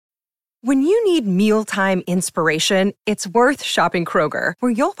When you need mealtime inspiration, it's worth shopping Kroger,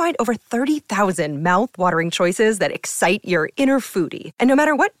 where you'll find over 30,000 mouth-watering choices that excite your inner foodie. And no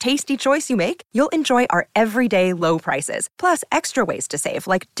matter what tasty choice you make, you'll enjoy our everyday low prices, plus extra ways to save,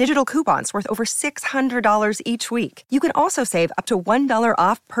 like digital coupons worth over $600 each week. You can also save up to $1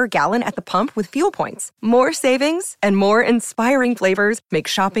 off per gallon at the pump with fuel points. More savings and more inspiring flavors make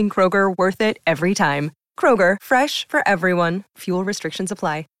shopping Kroger worth it every time. Kroger, fresh for everyone. Fuel restrictions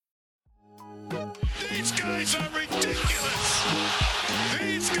apply. These guys are ridiculous.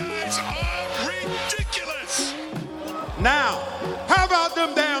 These guys are ridiculous. Now, how about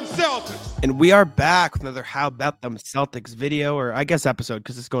them damn Celtics? And we are back with another How About Them Celtics video, or I guess episode,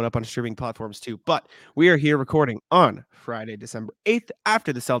 because it's going up on streaming platforms too. But we are here recording on Friday, December 8th,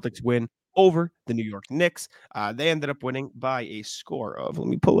 after the Celtics win over the New York Knicks. They ended up winning by a score of, let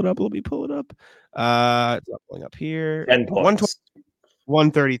me pull it up. It's not pulling up here. 10 points.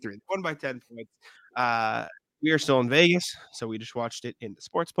 133. Won by 10 points. We are still in Vegas, so we just watched it in the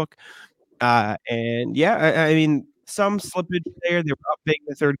sports book. And yeah, I mean, some slippage there. They were up big in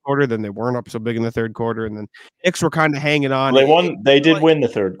the third quarter, then they weren't up so big in the third quarter, and then Knicks were kind of hanging on. They won. They did win the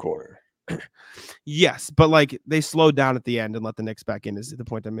third quarter. Yes, but like they slowed down at the end and let the Knicks back in is the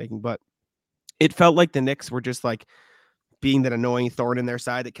point I'm making. But it felt like the Knicks were just like being that annoying thorn in their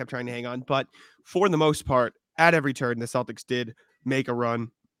side that kept trying to hang on. But for the most part, at every turn, the Celtics did make a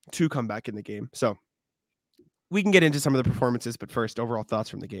run to come back in the game. So we can get into some of the performances, but first, overall thoughts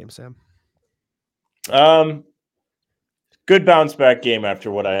from the game, Sam. Good bounce back game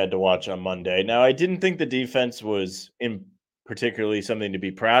after what I had to watch on Monday. Now, I didn't think the defense was in particularly something to be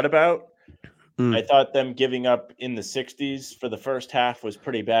proud about. I thought them giving up in the 60s for the first half was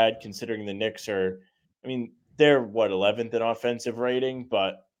pretty bad, considering the Knicks are, I mean, they're 11th in offensive rating,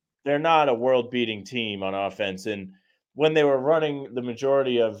 but they're not a world-beating team on offense. And when they were running the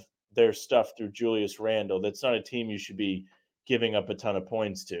majority of their stuff through Julius Randle, that's not a team you should be giving up a ton of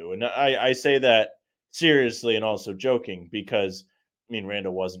points to. And I say that seriously and also joking because, I mean,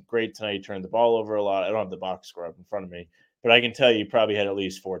 Randle wasn't great tonight. He turned the ball over a lot. I don't have the box score up in front of me, but I can tell you he probably had at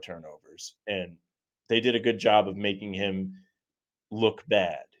least 4 turnovers. And they did a good job of making him look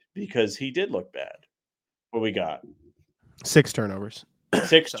bad because he did look bad. What we got? 6 turnovers.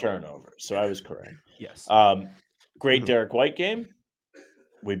 6 turnovers. So I was correct. Yes. Great Derrick White game.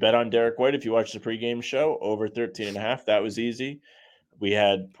 We bet on Derrick White. If you watch the pregame show, over 13.5. That was easy. We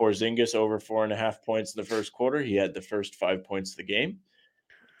had Porzingis over 4.5 points in the first quarter. He had the first 5 points of the game.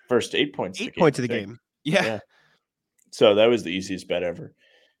 First 8 points. 8 points of the game. Yeah. So that was the easiest bet ever.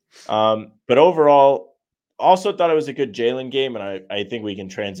 But overall, also thought it was a good Jalen game, and I think we can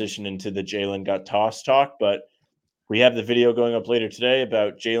transition into the Jalen got tossed talk. But we have the video going up later today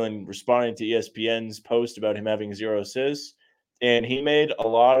about Jalen responding to ESPN's post about him having 0 assists. And he made a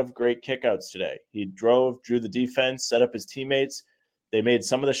lot of great kickouts today. He drew the defense, set up his teammates. They made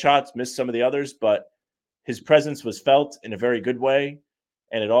some of the shots, missed some of the others, but his presence was felt in a very good way.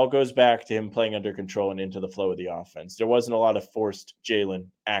 And it all goes back to him playing under control and into the flow of the offense. There wasn't a lot of forced Jalen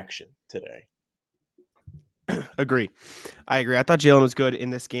action today. Agree. I agree. I thought Jalen was good in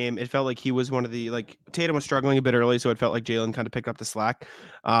this game. It felt like he was one of the, like, Tatum was struggling a bit early, so it felt like Jalen kind of picked up the slack.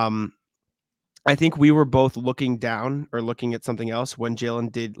 I think we were both looking down or looking at something else when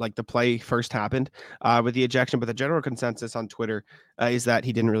Jalen did, like, the play first happened with the ejection, but the general consensus on Twitter is that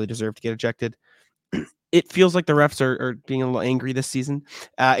he didn't really deserve to get ejected. It feels like the refs are being a little angry this season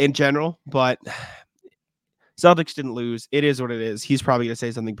in general, but Celtics didn't lose. It is what it is. He's probably going to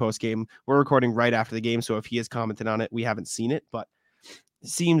say something post-game. We're recording right after the game, so if he has commented on it, we haven't seen it, but it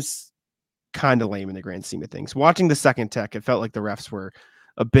seems kind of lame in the grand scheme of things. Watching the second tech, it felt like the refs were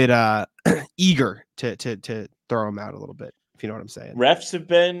a bit eager to throw him out a little bit, if you know what I'm saying. Refs have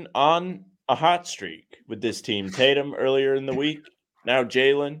been on a hot streak with this team. Tatum earlier in the week, now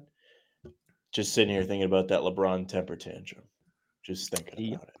Jalen. Just sitting here thinking about that LeBron temper tantrum. Just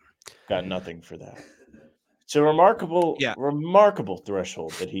thinking about it. Got nothing for that. It's a remarkable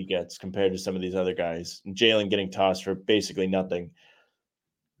threshold that he gets compared to some of these other guys. Jalen getting tossed for basically nothing.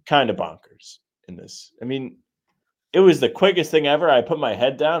 Kind of bonkers in this. I mean, it was the quickest thing ever. I put my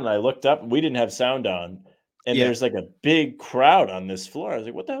head down and I looked up. And we didn't have sound on. And there's like a big crowd on this floor. I was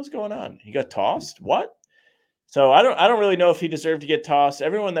like, what the hell's going on? He got tossed? What? So I don't really know if he deserved to get tossed.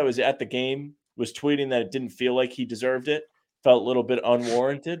 Everyone that was at the game was tweeting that it didn't feel like he deserved it. Felt a little bit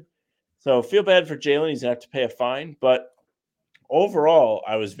unwarranted. So feel bad for Jalen. He's going to have to pay a fine. But overall,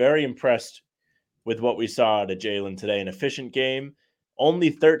 I was very impressed with what we saw out of Jalen today. An efficient game. Only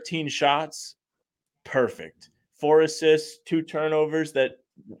 13 shots. Perfect. 4 assists, 2 turnovers. That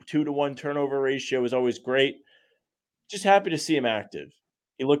 2-to-1 turnover ratio is always great. Just happy to see him active.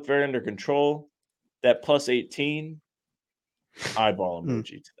 He looked very under control. That plus 18, eyeball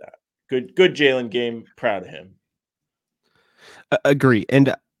emoji to that. Good Jalen game. Proud of him. Agree.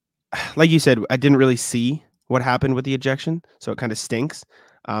 And like you said, I didn't really see what happened with the ejection, so it kind of stinks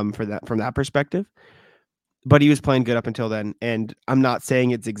from that perspective. But he was playing good up until then, and I'm not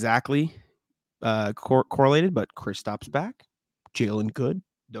saying it's exactly correlated, but Kristaps back, Jalen good,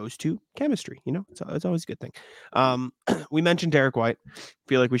 those two, chemistry. It's always a good thing. We mentioned Derrick White.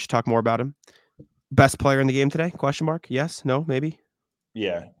 Feel like we should talk more about him. Best player in the game today? Question mark? Yes? No? Maybe?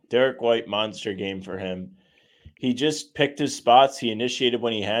 Yeah, Derrick White, monster game for him. He just picked his spots. He initiated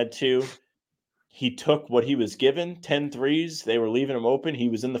when he had to. He took what he was given, 10 threes. They were leaving him open. He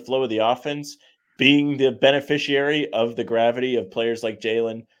was in the flow of the offense, being the beneficiary of the gravity of players like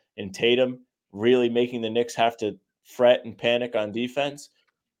Jalen and Tatum, really making the Knicks have to fret and panic on defense.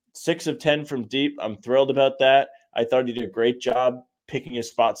 6 of 10 from deep. I'm thrilled about that. I thought he did a great job picking his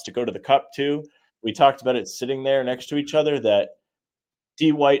spots to go to the cup too. We talked about it sitting there next to each other that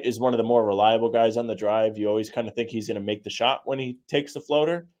D. White is one of the more reliable guys on the drive. You always kind of think he's going to make the shot when he takes the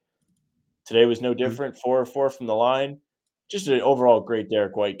floater. Today was no different. 4 of 4 from the line. Just an overall great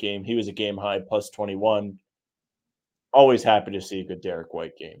Derrick White game. He was a game high plus 21. Always happy to see a good Derrick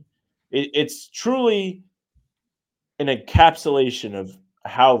White game. It's truly an encapsulation of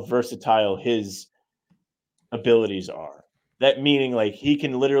how versatile his abilities are. That meaning, like, he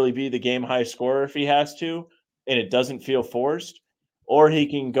can literally be the game high scorer if he has to, and it doesn't feel forced. Or he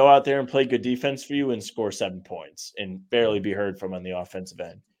can go out there and play good defense for you and score 7 points and barely be heard from on the offensive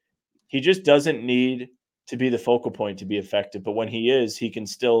end. He just doesn't need to be the focal point to be effective. But when he is, he can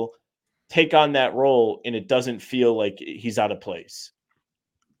still take on that role, and it doesn't feel like he's out of place.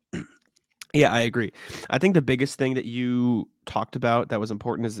 Yeah, I agree. I think the biggest thing that you talked about that was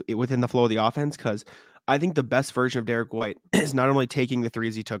important is within the flow of the offense, because I think the best version of Derrick White is not only taking the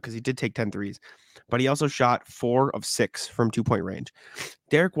threes he took, because he did take 10 threes, but he also shot 4 of 6 from 2-point range.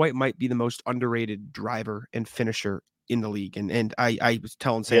 Derrick White might be the most underrated driver and finisher in the league. And I was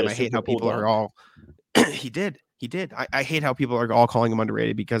telling Sam, I hate how people are all he did. I hate how people are all calling him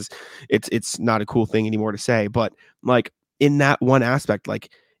underrated because it's not a cool thing anymore to say. But like in that one aspect,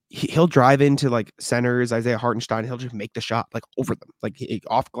 like he'll drive into like centers, Isaiah Hartenstein. He'll just make the shot like over them, like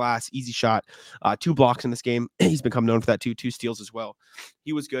off glass, easy shot. 2 blocks in this game. He's become known for that too. 2 steals as well.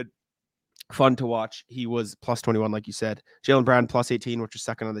 He was good. Fun to watch. He was plus 21, like you said. Jaylen Brown plus 18, which is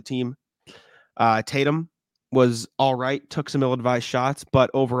second on the team. Tatum was all right. Took some ill-advised shots,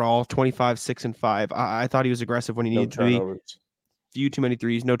 but overall 25, 6, and 5. I thought he was aggressive when he needed to be. Few too many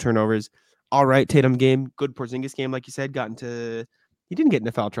threes, no turnovers. All right, Tatum game. Good Porzingis game, like you said. He didn't get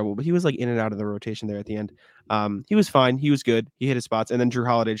into foul trouble, but he was like in and out of the rotation there at the end. He was fine. He was good. He hit his spots. And then Drew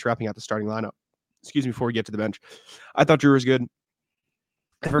Holiday just wrapping out the starting lineup. Excuse me, before we get to the bench. I thought Drew was good.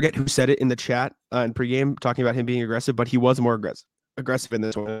 I forget who said it in the chat in pregame, talking about him being aggressive, but he was more aggressive in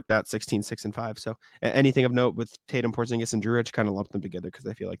this one at 16, 6, and 5. So anything of note with Tatum, Porzingis, and Drew, I just kind of lumped them together because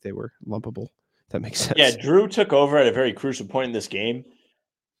I feel like they were lumpable. If that makes sense. Yeah, Drew took over at a very crucial point in this game.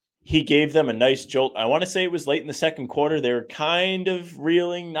 He gave them a nice jolt. I want to say it was late in the second quarter. They were kind of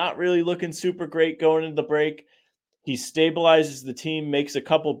reeling, not really looking super great going into the break. He stabilizes the team, makes a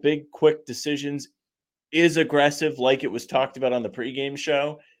couple big, quick decisions, is aggressive like it was talked about on the pregame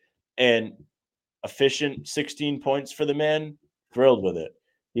show, and efficient 16 points for the man. Thrilled with it.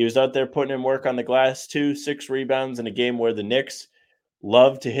 He was out there putting in work on the glass too, 6 rebounds in a game where the Knicks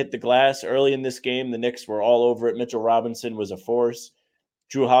love to hit the glass. Early in this game, the Knicks were all over it. Mitchell Robinson was a force.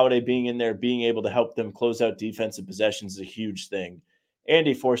 Drew Holiday being in there, being able to help them close out defensive possessions is a huge thing. And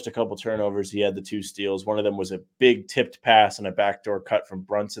he forced a couple turnovers. He had the 2 steals. One of them was a big tipped pass and a backdoor cut from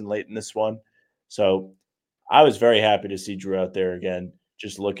Brunson late in this one. So I was very happy to see Drew out there again,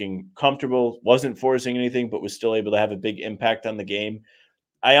 just looking comfortable, wasn't forcing anything, but was still able to have a big impact on the game.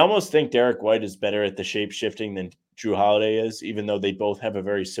 I almost think Derrick White is better at the shape shifting than Drew Holiday is, even though they both have a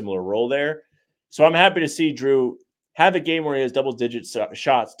very similar role there. So I'm happy to see Drew have a game where he has double-digit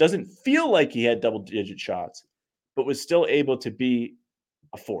shots. Doesn't feel like he had double-digit shots, but was still able to be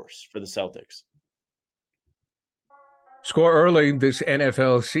a force for the Celtics. Score early this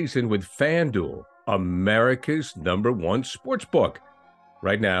NFL season with FanDuel, America's #1 sportsbook.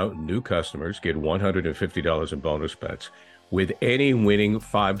 Right now, new customers get $150 in bonus bets with any winning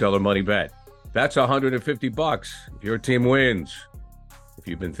 $5 money bet. That's $150 if your team wins. If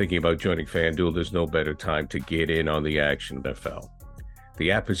you've been thinking about joining FanDuel, there's no better time to get in on the action, NFL.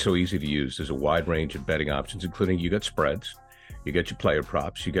 The app is so easy to use. There's a wide range of betting options, including you got spreads, you got your player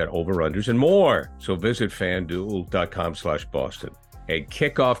props, you got over-unders, and more. So visit FanDuel.com/Boston and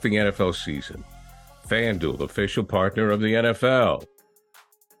kick off the NFL season. FanDuel, official partner of the NFL.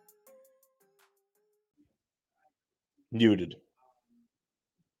 Muted.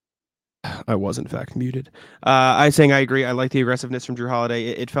 I was in fact muted. I agree. I like the aggressiveness from Drew Holiday.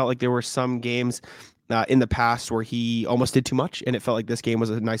 It felt like there were some games in the past where he almost did too much, and it felt like this game was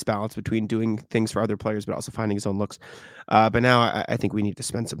a nice balance between doing things for other players but also finding his own looks. But now I think we need to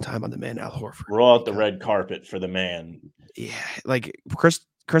spend some time on the man Al Horford. Roll out the red carpet for the man. Yeah, like Kristaps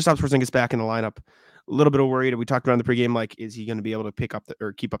Porzingis back in the lineup. A little bit of worried. We talked about in the pregame, like, is he going to be able to pick up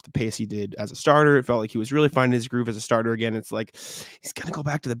or keep up the pace he did as a starter? It felt like he was really finding his groove as a starter again. It's like he's going to go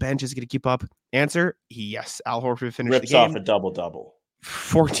back to the bench. Is he going to keep up? Answer: yes. Al Horford finished Rips the game. Off a double-double.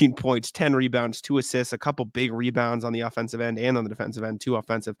 14 points, 10 rebounds, 2 assists, a couple big rebounds on the offensive end and on the defensive end, 2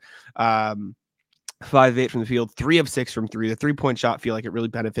 offensive. 5 of 8 from the field, 3 of 6 from 3. The 3-point shot feel like it really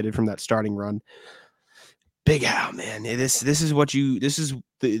benefited from that starting run. Big Al, man. This is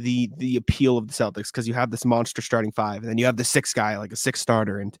the appeal of the Celtics, because you have this monster starting 5, and then you have the 6th guy, like a 6th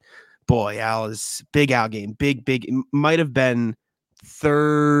starter, and boy, Al is big. Al game, big. It might have been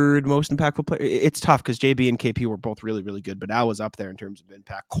 3rd most impactful player. It's tough because JB and KP were both really, really good, but Al was up there in terms of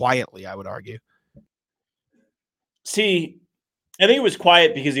impact. Quietly, I would argue. See, I think it was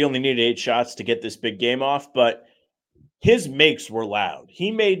quiet because he only needed 8 shots to get this big game off, but his makes were loud.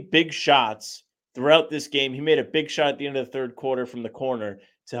 He made big shots throughout this game. He made a big shot at the end of the 3rd quarter from the corner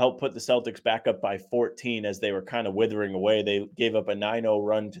to help put the Celtics back up by 14 as they were kind of withering away. They gave up a 9-0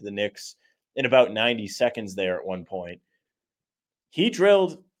 run to the Knicks in about 90 seconds there at one point. He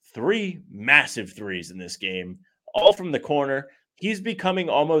drilled 3 massive threes in this game, all from the corner. He's becoming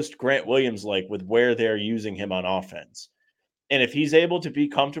almost Grant Williams-like with where they're using him on offense. And if he's able to be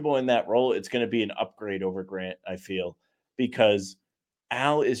comfortable in that role, it's going to be an upgrade over Grant, I feel, because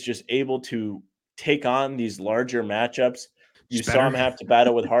Al is just able to take on these larger matchups. You saw him have to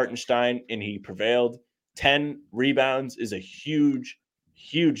battle with Hartenstein, and he prevailed. 10 rebounds is a huge,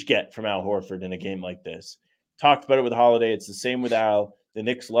 huge get from Al Horford in a game like this. Talked about it with Holiday. It's the same with Al. The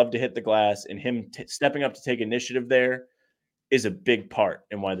Knicks love to hit the glass, and him stepping up to take initiative there is a big part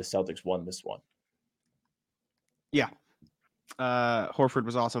in why the Celtics won this one. Yeah. Horford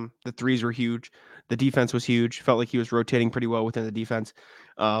was awesome. The threes were huge. The defense was huge. Felt like he was rotating pretty well within the defense.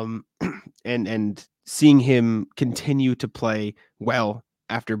 And seeing him continue to play well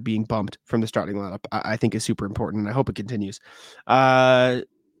after being bumped from the starting lineup, I think is super important, and I hope it continues.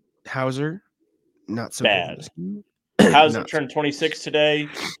 Hauser, not so bad. Good. Hauser turned 26 today,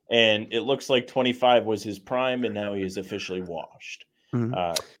 and it looks like 25 was his prime, and now he is officially washed.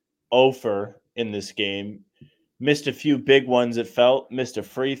 Mm-hmm. Ofer in this game missed a few big ones, it felt. Missed a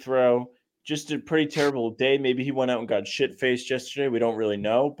free throw. Just a pretty terrible day. Maybe he went out and got shit-faced yesterday. We don't really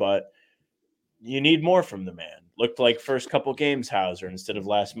know, but you need more from the man. Looked like first couple games Hauser instead of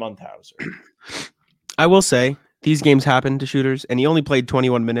last month Hauser. I will say, these games happen to shooters, and he only played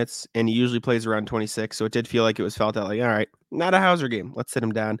 21 minutes, and he usually plays around 26, so it did feel like it was felt out like, all right, not a Hauser game. Let's sit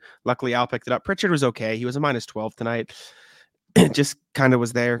him down. Luckily, Al picked it up. Pritchard was okay. He was a minus 12 tonight. Just kind of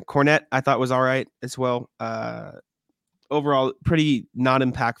was there. Cornette, I thought, was all right as well. Overall, pretty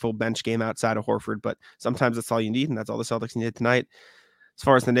non-impactful bench game outside of Horford, but sometimes that's all you need, and that's all the Celtics needed tonight. As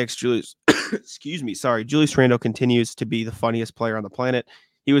far as the Knicks, Julius Randle continues to be the funniest player on the planet.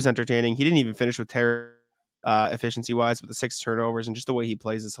 He was entertaining. He didn't even finish with terror efficiency-wise, but the 6 turnovers and just the way he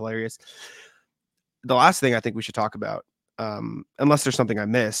plays is hilarious. The last thing I think we should talk about, unless there's something I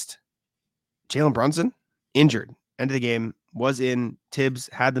missed, Jalen Brunson, injured. End of the game, was in. Tibbs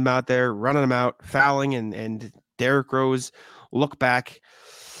had them out there, running them out, fouling, and Derrick Rose look back.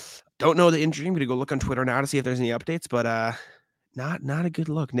 Don't know the injury. I'm going to go look on Twitter now to see if there's any updates, but not a good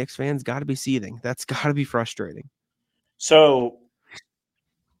look. Knicks fans got to be seething. That's got to be frustrating. So,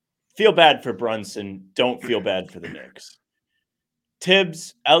 feel bad for Brunson. Don't feel bad for the Knicks.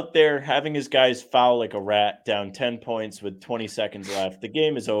 Tibbs out there having his guys foul like a rat, down 10 points with 20 seconds left. The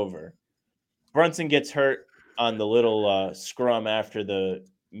game is over. Brunson gets hurt on the little scrum after the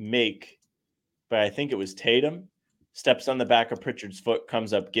make, but I think it was Tatum. Steps on the back of Pritchard's foot,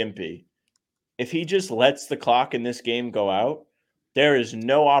 comes up gimpy. If he just lets the clock in this game go out, there is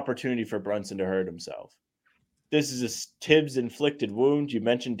no opportunity for Brunson to hurt himself. This is a Tibbs-inflicted wound. You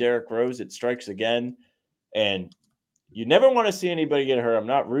mentioned Derrick Rose. It strikes again. And you never want to see anybody get hurt. I'm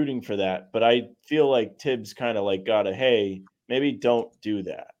not rooting for that. But I feel like Tibbs kind of like got a, hey, maybe don't do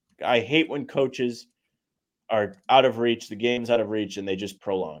that. I hate when coaches are out of reach, the game's out of reach, and they just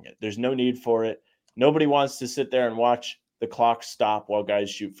prolong it. There's no need for it. Nobody wants to sit there and watch the clock stop while guys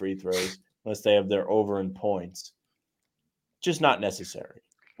shoot free throws unless they have their over in points. Just not necessary.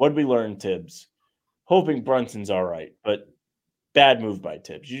 What did we learn, Tibbs? Hoping Brunson's all right, but bad move by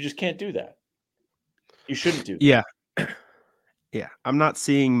Tibbs. You just can't do that. You shouldn't do that. Yeah. Yeah, I'm not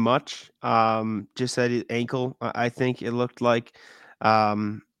seeing much. Just said his ankle. I think it looked like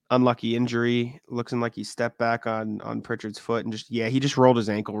unlucky injury. Looking like he stepped back on Pritchard's foot and he just rolled his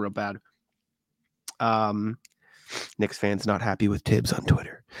ankle real bad. Knicks fans not happy with Tibbs on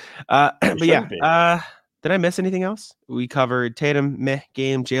Twitter. But yeah, be. did I miss anything else? We covered Tatum, meh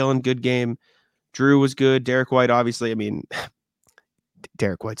game, Jalen, good game. Drew was good. Derrick White, obviously. I mean,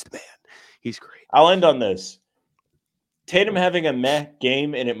 Derrick White's the man. He's great. I'll end on this. Tatum having a meh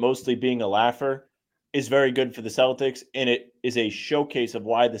game and it mostly being a laugher is very good for the Celtics, and it is a showcase of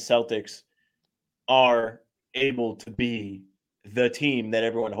why the Celtics are able to be the team that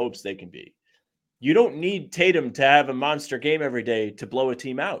everyone hopes they can be. You don't need Tatum to have a monster game every day to blow a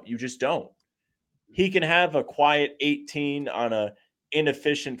team out. You just don't. He can have a quiet 18 on a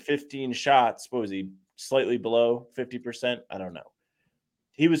inefficient 15 shots. What was he? Slightly below 50%? I don't know.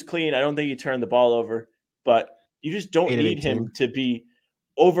 He was clean. I don't think he turned the ball over, but you just don't need him to be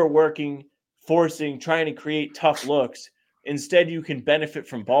overworking, forcing, trying to create tough looks. Instead, you can benefit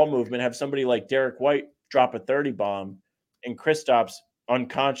from ball movement, have somebody like Derrick White drop a 30 bomb, and Kristaps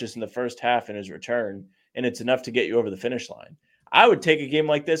unconscious in the first half in his return, and it's enough to get you over the finish line. I would take a game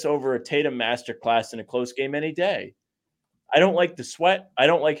like this over a Tatum masterclass in a close game any day. I don't like the sweat. I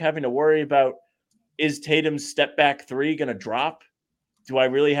don't like having to worry about, is Tatum's step back three going to drop? Do I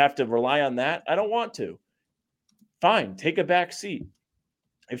really have to rely on that? I don't want to. Fine, take a back seat.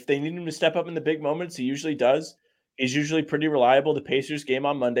 If they need him to step up in the big moments, he usually does. He's usually pretty reliable. The Pacers game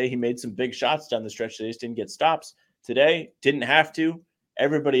on Monday, he made some big shots down the stretch. They just didn't get stops. Today, didn't have to.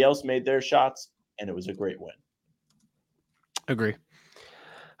 Everybody else made their shots, and it was a great win. Agree.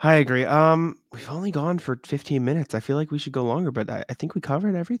 I agree. We've only gone for 15 minutes. I feel like we should go longer, but I think we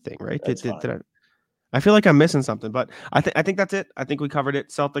covered everything, right? I feel like I'm missing something, but I think that's it. I think we covered it.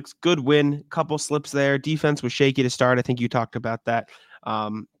 Celtics, good win. Couple slips there. Defense was shaky to start. I think you talked about that.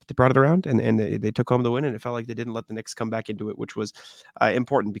 They brought it around and they took home the win, and it felt like they didn't let the Knicks come back into it, which was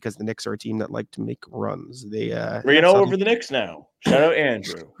important because the Knicks are a team that like to make runs. We're going over the Knicks now. Shout out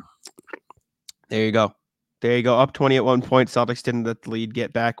Andrew. There you go. Up 20 at one point. Celtics didn't let the lead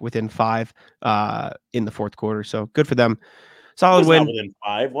get back within 5 in the fourth quarter. So good for them. Solid win. Not within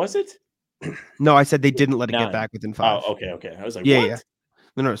 5, was it? No, I said they didn't let it get back within 5. Oh, okay. I was like, what? Yeah.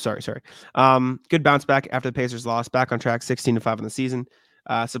 No, sorry. Good bounce back after the Pacers lost. Back on track, 16-5 in the season.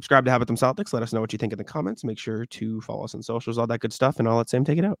 Subscribe to How About Them Celtics. Let us know what you think in the comments. Make sure to follow us on socials, all that good stuff, and I'll let Sam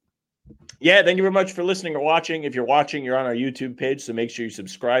take it out. Yeah, thank you very much for listening or watching. If you're watching, you're on our YouTube page, so make sure you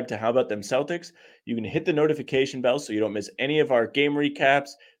subscribe to How About Them Celtics. You can hit the notification bell so you don't miss any of our game recaps,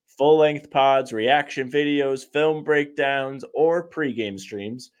 full-length pods, reaction videos, film breakdowns, or pregame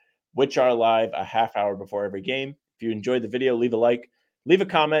streams, which are live a half hour before every game. If you enjoyed the video, leave a like, leave a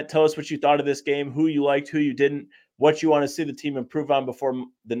comment, tell us what you thought of this game, who you liked, who you didn't, what you want to see the team improve on before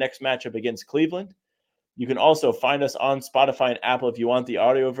the next matchup against Cleveland. You can also find us on Spotify and Apple if you want the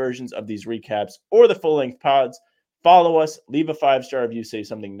audio versions of these recaps or the full-length pods. Follow us, leave a 5-star review, say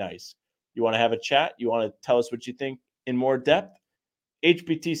something nice. You want to have a chat? You want to tell us what you think in more depth?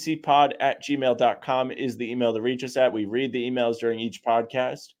 hbtcpod@gmail.com is the email to reach us at. We read the emails during each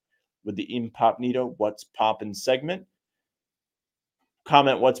podcast with the Impopnito What's Poppin' segment.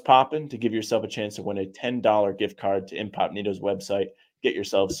 Comment What's Poppin' to give yourself a chance to win a $10 gift card to Impopnito's website. Get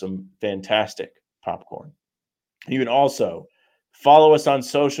yourself some fantastic popcorn. You can also follow us on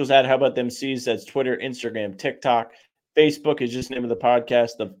socials at How About Them C's. That's Twitter, Instagram, TikTok. Facebook is just the name of the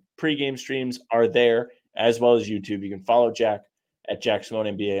podcast. The pregame streams are there, as well as YouTube. You can follow Jack at Jack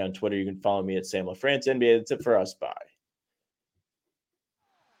Simone NBA on Twitter. You can follow me at Sam LaFrance NBA. That's it for us. Bye.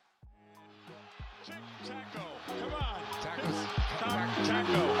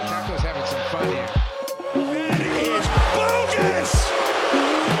 Taco's having some fun here. That is bogus!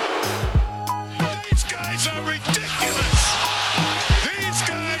 These guys are ridiculous.